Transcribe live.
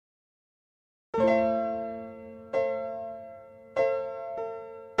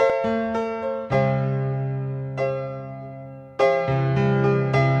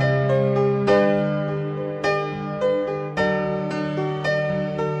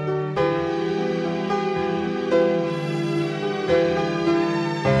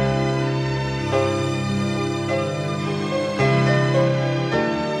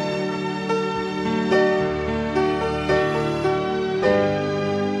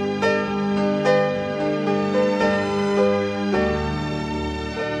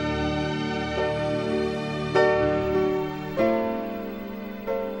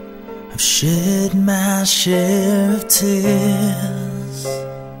my share of tears.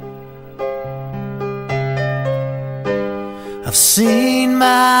 I've seen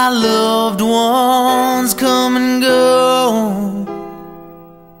my loved ones come and go,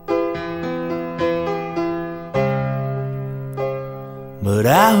 but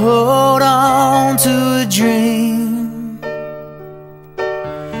I hold on to a dream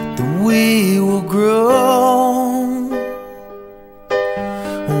that we will grow,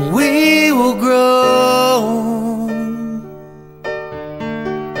 we will grow.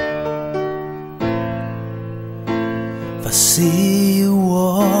 If I see you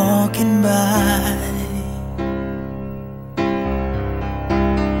walking by,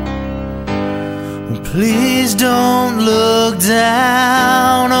 please don't look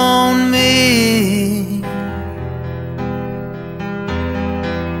down on me.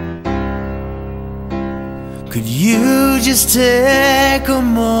 Could you just take a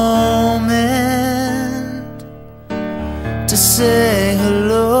moment to say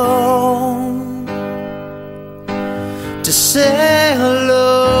hello, to say hello?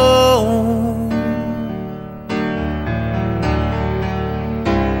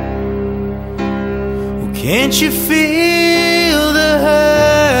 Can't you feel the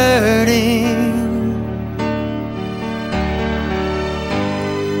hurting?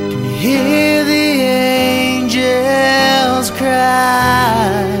 Can you hear the angels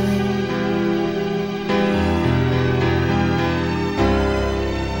cry?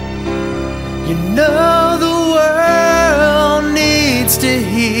 You know the world needs to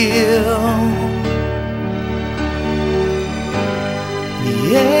heal. The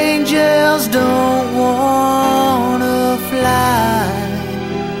angels don't wanna fly.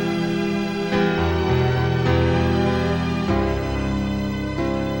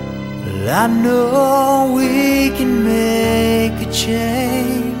 Well, I know we can make a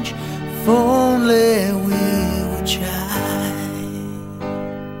change if only we would try.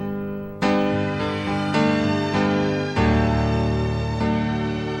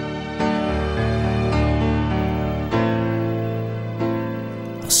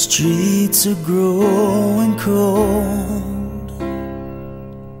 Our streets are growing cold,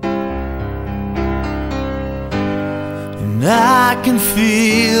 and I can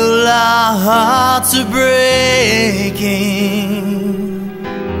feel our hearts are breaking.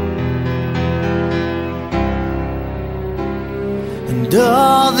 And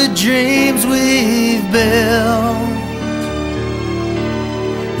all the dreams we've built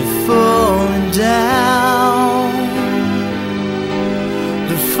are falling down,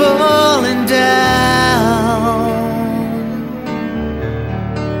 they're falling down.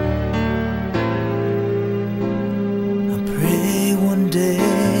 I pray one day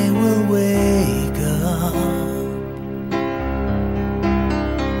we'll wake up,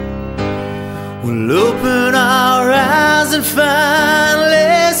 we'll open our eyes and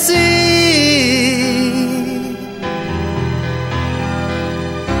finally see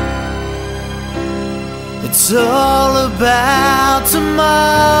it's all about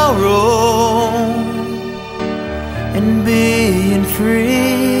tomorrow and being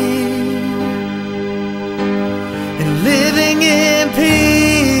free and living in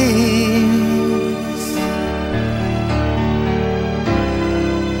peace.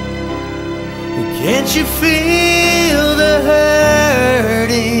 Well, can't you feel the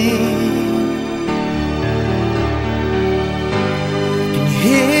hurting? Can you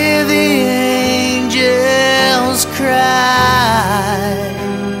hear the angels cry?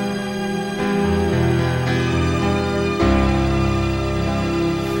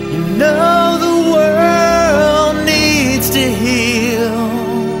 You know the world needs to heal.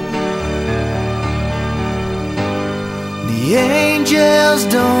 The angels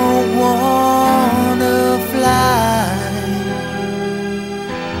don't wanna fly.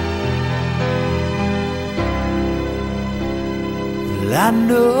 Well, I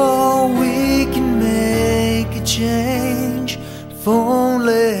know we can make a change if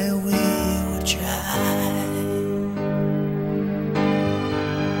only we would try.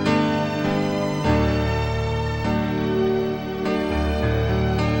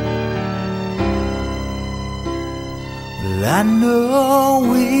 Well, I know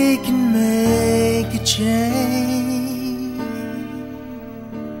we can make a change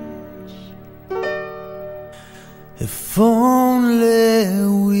if only